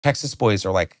Texas boys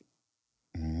are like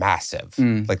massive.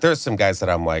 Like there's some guys that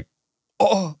I'm like,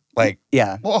 oh, like,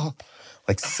 oh,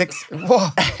 like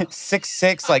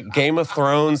 6'6", like Game of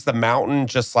Thrones, the mountain,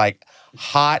 just like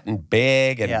hot and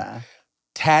big and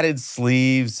tatted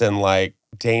sleeves and like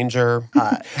danger.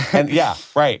 And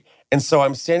right. And so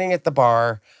I'm standing at the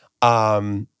bar,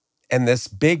 and this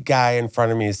big guy in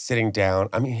front of me is sitting down.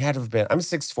 I mean, he had to have been, I'm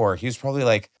 6'4". He was probably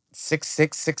like 6'6",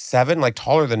 6'7", like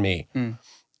taller than me.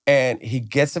 And he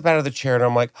gets up out of the chair and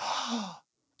I'm like,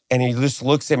 and he just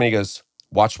looks at me and he goes,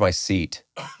 watch my seat.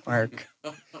 Mark.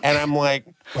 And I'm like,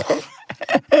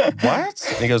 what?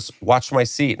 And he goes, watch my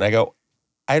seat. And I go,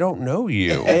 I don't know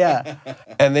you.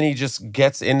 And then he just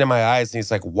gets into my eyes and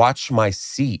he's like, watch my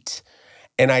seat.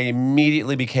 And I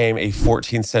immediately became a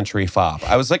 14th century fop.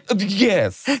 I was like,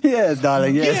 yes. Yes,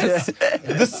 darling, yes.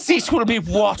 The seat will be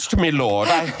watched, my lord.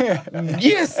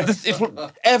 It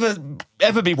will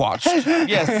ever be watched.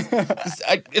 Yes.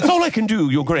 It's all I can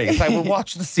do, your grace. I will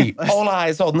watch the seat. All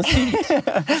eyes on the seat.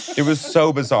 It was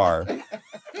so bizarre.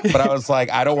 But I was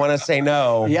like, I don't want to say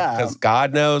no. Because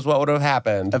God knows what would have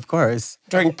happened. Of course.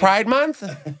 During Pride Month?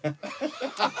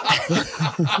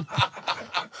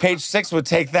 Page 6 would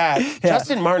take that.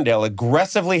 Justin Martindale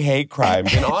aggressively hate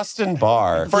crimed in Austin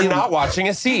bar for not watching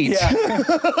a seat.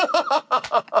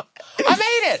 I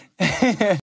made it!